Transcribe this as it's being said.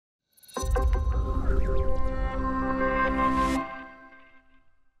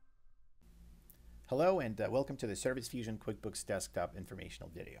Hello and welcome to the Service Fusion QuickBooks Desktop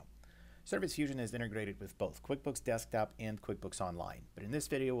informational video. Service Fusion is integrated with both QuickBooks Desktop and QuickBooks Online, but in this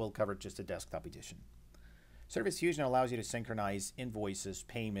video we'll cover just the desktop edition. Service Fusion allows you to synchronize invoices,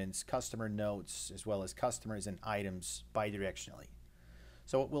 payments, customer notes, as well as customers and items bidirectionally.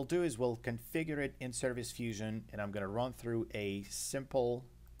 So what we'll do is we'll configure it in Service Fusion, and I'm going to run through a simple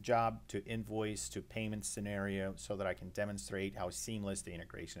job to invoice to payment scenario so that I can demonstrate how seamless the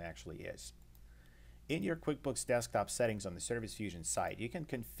integration actually is. In your QuickBooks Desktop settings on the Service Fusion site, you can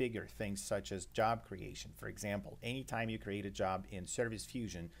configure things such as job creation. For example, anytime you create a job in Service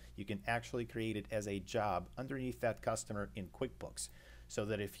Fusion, you can actually create it as a job underneath that customer in QuickBooks, so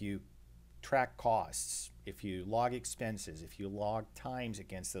that if you track costs, if you log expenses, if you log times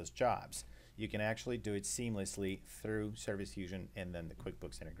against those jobs, you can actually do it seamlessly through Service Fusion and then the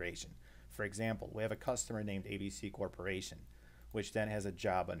QuickBooks integration. For example, we have a customer named ABC Corporation, which then has a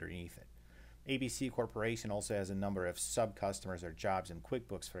job underneath it. ABC Corporation also has a number of sub-customers or jobs in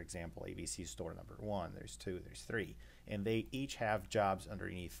QuickBooks. For example, ABC Store number 1, there's 2, there's 3, and they each have jobs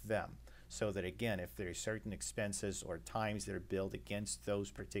underneath them. So that again, if there are certain expenses or times that are billed against those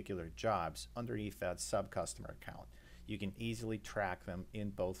particular jobs underneath that sub-customer account, you can easily track them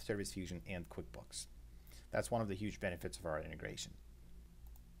in both Service Fusion and QuickBooks. That's one of the huge benefits of our integration.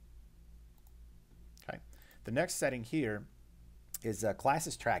 Okay. The next setting here is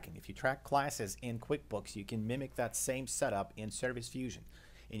classes tracking. If you track classes in QuickBooks, you can mimic that same setup in Service Fusion,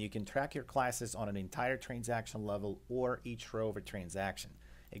 and you can track your classes on an entire transaction level or each row of a transaction.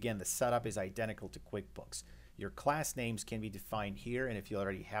 Again, the setup is identical to QuickBooks. Your class names can be defined here, and if you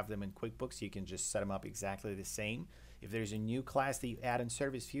already have them in QuickBooks, you can just set them up exactly the same. If there's a new class that you add in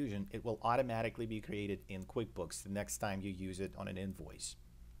Service Fusion, it will automatically be created in QuickBooks the next time you use it on an invoice.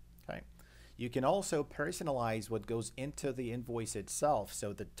 Okay. You can also personalize what goes into the invoice itself,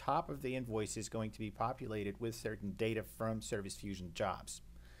 so the top of the invoice is going to be populated with certain data from Service Fusion jobs.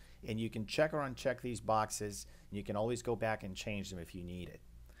 And you can check or uncheck these boxes, and you can always go back and change them if you need it.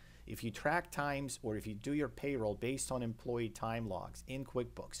 If you track times or if you do your payroll based on employee time logs in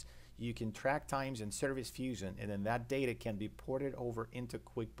QuickBooks, you can track times in Service Fusion, and then that data can be ported over into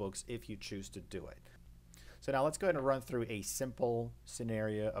QuickBooks if you choose to do it. So now let's go ahead and run through a simple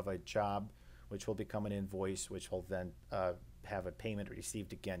scenario of a job which will become an invoice, which will then have a payment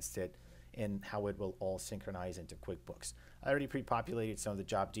received against it, and how it will all synchronize into QuickBooks. I already pre-populated some of the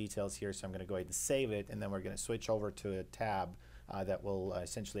job details here, so I'm going to go ahead and save it, and then we're going to switch over to a tab that will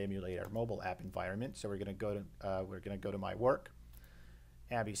essentially emulate our mobile app environment. So we're going to go to my work.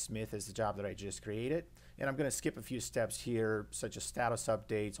 Abby Smith is the job that I just created, and I'm going to skip a few steps here, such as status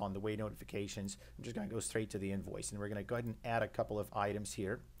updates, on the way notifications. I'm just going to go straight to the invoice, and we're going to go ahead and add a couple of items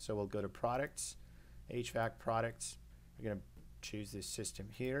here. So we'll go to products, HVAC products. We're going to choose this system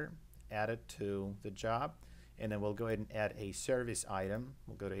here, add it to the job, and then we'll go ahead and add a service item.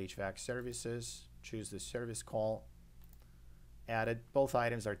 We'll go to HVAC services, choose the service call, add it. Both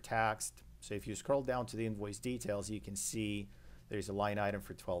items are taxed. So if you scroll down to the invoice details, you can see there's a line item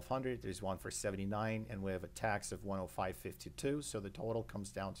for $1,200, there's one for $79, and we have a tax of $105.52, so the total comes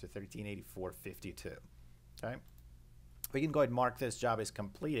down to $1,384.52. Okay, we can go ahead and mark this job as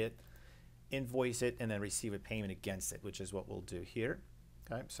completed, invoice it, and then receive a payment against it, which is what we'll do here.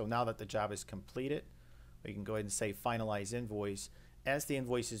 Okay, so now that the job is completed, we can go ahead and say finalize invoice. As the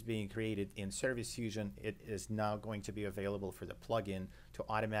invoice is being created in Service Fusion, it is now going to be available for the plugin to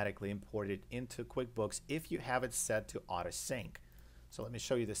automatically import it into QuickBooks if you have it set to auto sync. So let me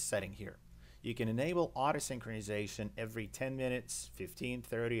show you this setting here. You can enable auto synchronization every 10 minutes, 15,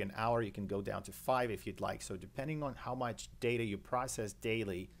 30, an hour. You can go down to 5 if you'd like. So depending on how much data you process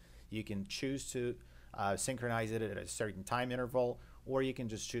daily, you can choose to synchronize it at a certain time interval, or you can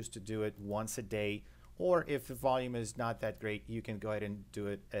just choose to do it once a day. Or if the volume is not that great, you can go ahead and do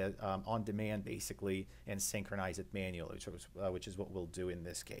it on demand, basically, and synchronize it manually, which is what we'll do in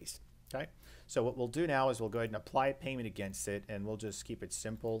this case. Okay. So what we'll do now is we'll go ahead and apply a payment against it, and we'll just keep it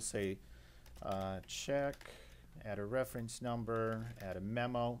simple. Say check, add a reference number, add a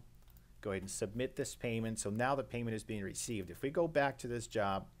memo. Go ahead and submit this payment. So now the payment is being received. If we go back to this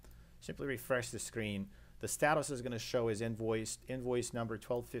job, simply refresh the screen. The status is going to show as invoiced, invoice number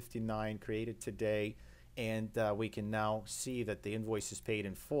 1259, created today, and we can now see that the invoice is paid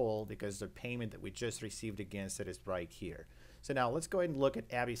in full because the payment that we just received against it is right here. So now let's go ahead and look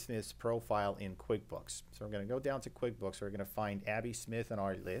at Abby Smith's profile in QuickBooks. So we're going to go down to QuickBooks. We're going to find Abby Smith on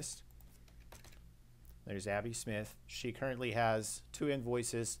our list. There's Abby Smith. She currently has 2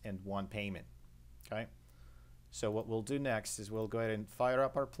 invoices and 1 payment. Okay. So what we'll do next is we'll go ahead and fire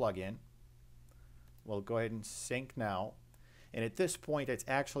up our plugin. We'll go ahead and sync now. And at this point, it's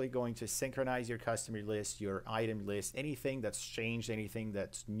actually going to synchronize your customer list, your item list, anything that's changed, anything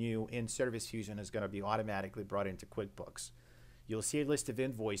that's new in Service Fusion is going to be automatically brought into QuickBooks. You'll see a list of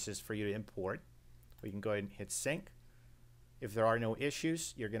invoices for you to import. We can go ahead and hit sync. If there are no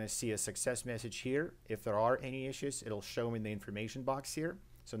issues, you're going to see a success message here. If there are any issues, it'll show them in the information box here.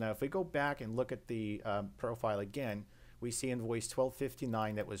 So now if we go back and look at the profile again, we see invoice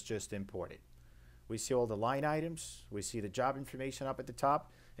 1259 that was just imported. We see all the line items. We see the job information up at the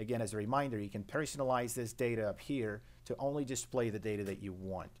top. Again, as a reminder, you can personalize this data up here to only display the data that you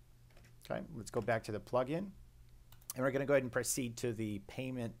want. Okay, let's go back to the plugin. And we're going to go ahead and proceed to the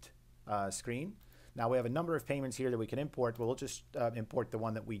payment screen. Now we have a number of payments here that we can import. We'll just import the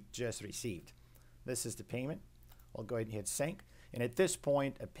one that we just received. This is the payment. We'll go ahead and hit sync. And at this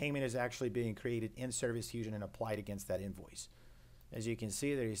point, a payment is actually being created in Service Fusion and applied against that invoice. As you can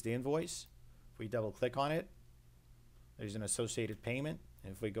see, there is the invoice. If we double click on it, there's an associated payment.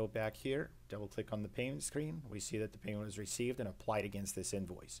 And if we go back here, double click on the payment screen, we see that the payment was received and applied against this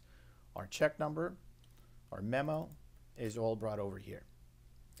invoice. Our check number, our memo is all brought over here.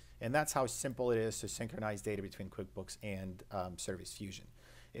 And that's how simple it is to synchronize data between QuickBooks and Service Fusion.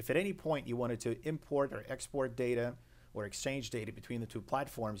 If at any point you wanted to import or export data or exchange data between the two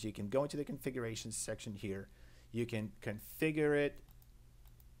platforms, you can go into the configurations section here. You can configure it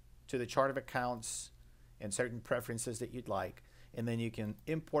to the chart of accounts and certain preferences that you'd like. And then you can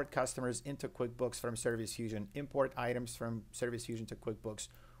import customers into QuickBooks from Service Fusion, import items from Service Fusion to QuickBooks,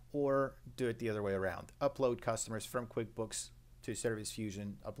 or do it the other way around. Upload customers from QuickBooks to Service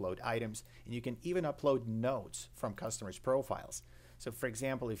Fusion, upload items, and you can even upload notes from customers' profiles. So for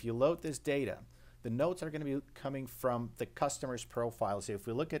example, if you load this data, the notes are going to be coming from the customer's profile. So if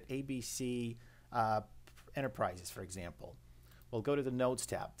we look at ABC Enterprises, for example, we'll go to the Notes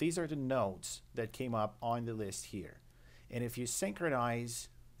tab. These are the notes that came up on the list here. And if you synchronize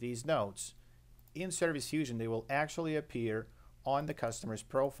these notes in Service Fusion, they will actually appear on the customer's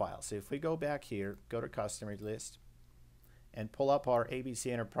profile. So if we go back here, go to Customer List, and pull up our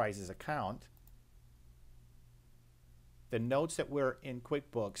ABC Enterprises account, the notes that were in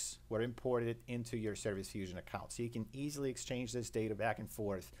QuickBooks were imported into your Service Fusion account. So you can easily exchange this data back and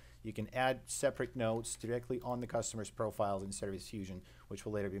forth. You can add separate notes directly on the customer's profiles in Service Fusion, which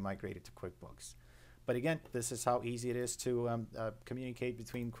will later be migrated to QuickBooks. But again, this is how easy it is to communicate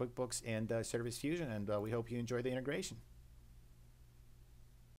between QuickBooks and Service Fusion, and we hope you enjoy the integration.